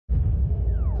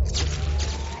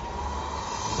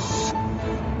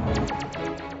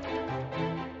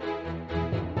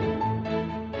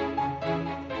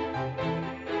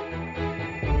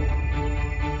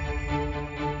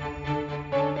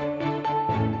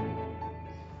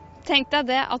Tenk deg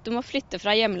det at du må flytte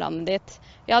fra hjemlandet ditt.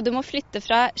 Ja, du må flytte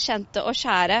fra kjente og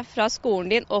kjære, fra skolen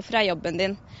din og fra jobben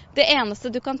din. Det eneste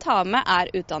du kan ta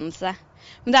med utdannelse.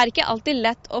 Men det ikke alltid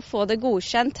lett å få det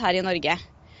godkjent her i Norge.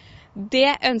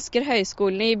 Det ønsker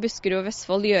høyskolene i Buskerud og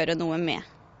Vestfold gjøre noe med.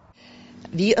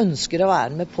 Vi ønsker å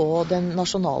være med på den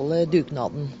nasjonale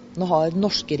dugnaden. Nå har den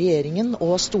norske regjeringen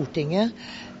og Stortinget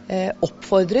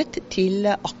oppfordret til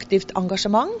aktivt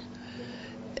engasjement,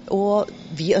 og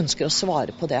vi ønsker å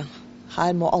svare på det.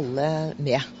 Her må alle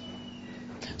med.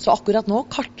 Så akkurat nå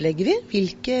kartlegger vi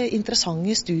hvilke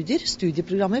interessante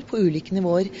studieprogrammer på ulike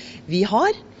nivåer vi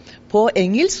har, på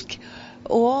engelsk,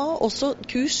 og også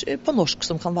kurs på norsk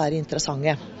som kan være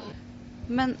interessante.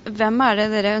 Men hvem det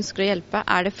dere ønsker å hjelpe?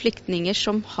 Det flyktninger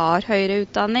som har høyere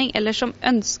utdanning, eller som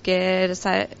ønsker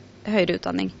seg høyere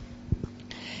utdanning?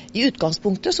 I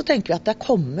utgangspunktet så tenker vi at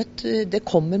det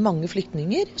kommer mange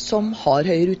flyktninger som har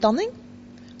høyere utdanning.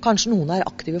 Kanskje noen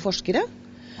aktive forskere.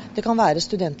 Det kan være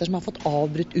studenter som har fått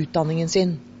avbrutt utdanningen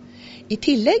sin. I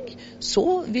tillegg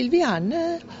så vil vi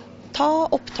gjerne ta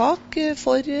opptak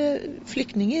for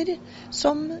flyktninger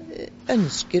som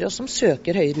ønsker og som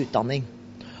søker høyere utdanning.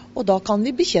 Og da kan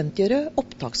vi bekjentgjøre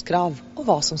opptakskrav og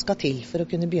hva som skal til for å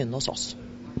kunne begynne hos oss.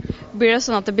 Blir det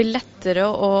sånn at det blir lettere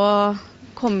å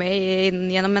komme inn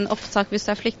gjennom en opptak hvis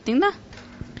du flyktning, da?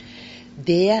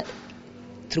 Det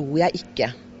tror jeg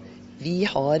ikke. Vi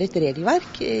har et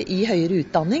regelverk i høyere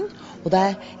utdanning, og det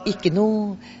ikke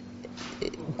noe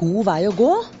god vei å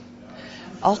gå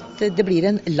at det blir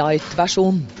en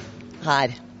light-versjon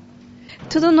her.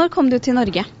 Når kom du til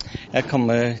Norge? Jeg kom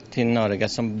til Norge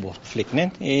som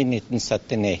båtflyktning i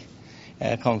 1979.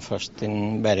 Jeg kom først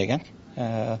til Bergen.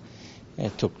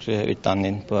 Jeg tok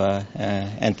utdanning på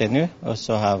NTNU, og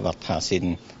så har jeg vært her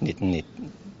siden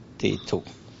 1992.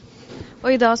 Og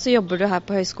i dag så jobber du her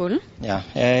på høyskolen? Ja,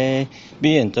 jeg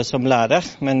begynte som lærer,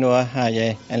 men nå har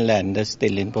jeg en lærende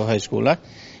stilling på høyskolen.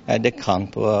 Jeg er dekan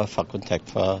på fakultet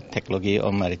for teknologi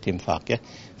og maritimfaget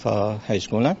for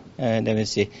høyskolen. Det vil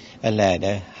si, jeg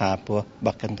lærer her på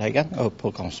Bakkenteigen og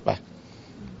på Kongsberg.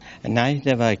 Nei,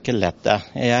 det var ikke lett da.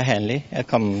 Jeg heldig. Jeg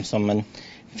kom som en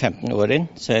 15-åring,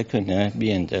 så jeg kunne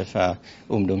begynne fra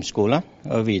ungdomsskolen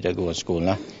og videregående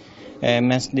skole.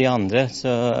 Mens de andre så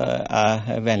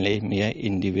veldig mye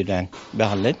individuell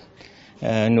behandling.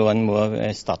 Noen må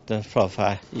starte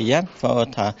fra igjen for å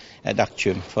ta et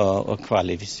aksjon for å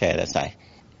kvalifisere seg.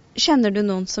 Kjenner du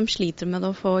noen som sliter med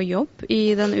å få jobb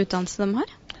i den utdannelsen de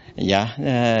har? Ja,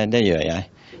 det gjør jeg.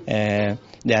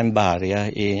 Det en barriere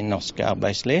i norsk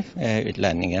arbeidsliv.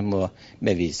 Utlendinger må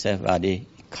bevise hva de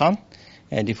kan.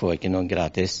 De får ikke noe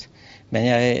gratis. Men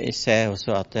jeg ser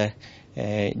også at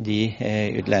de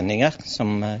utlendinger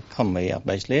som kommer i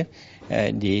arbeidsliv,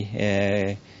 de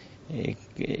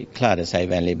klarer seg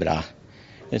veldig bra.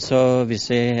 Så hvis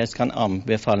jeg skal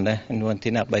anbefale noen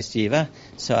til arbeidsgiver,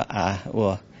 så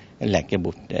å legge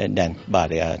bort den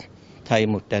barrieren. Ta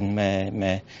imot den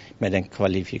med den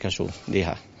kvalifikasjonen de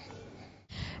har.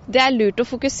 Det lurt å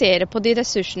fokusere på de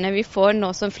ressursene vi får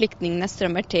nå som flyktningene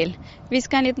strømmer til. Vi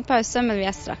skal ha en liten pause, men vi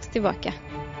straks tilbake.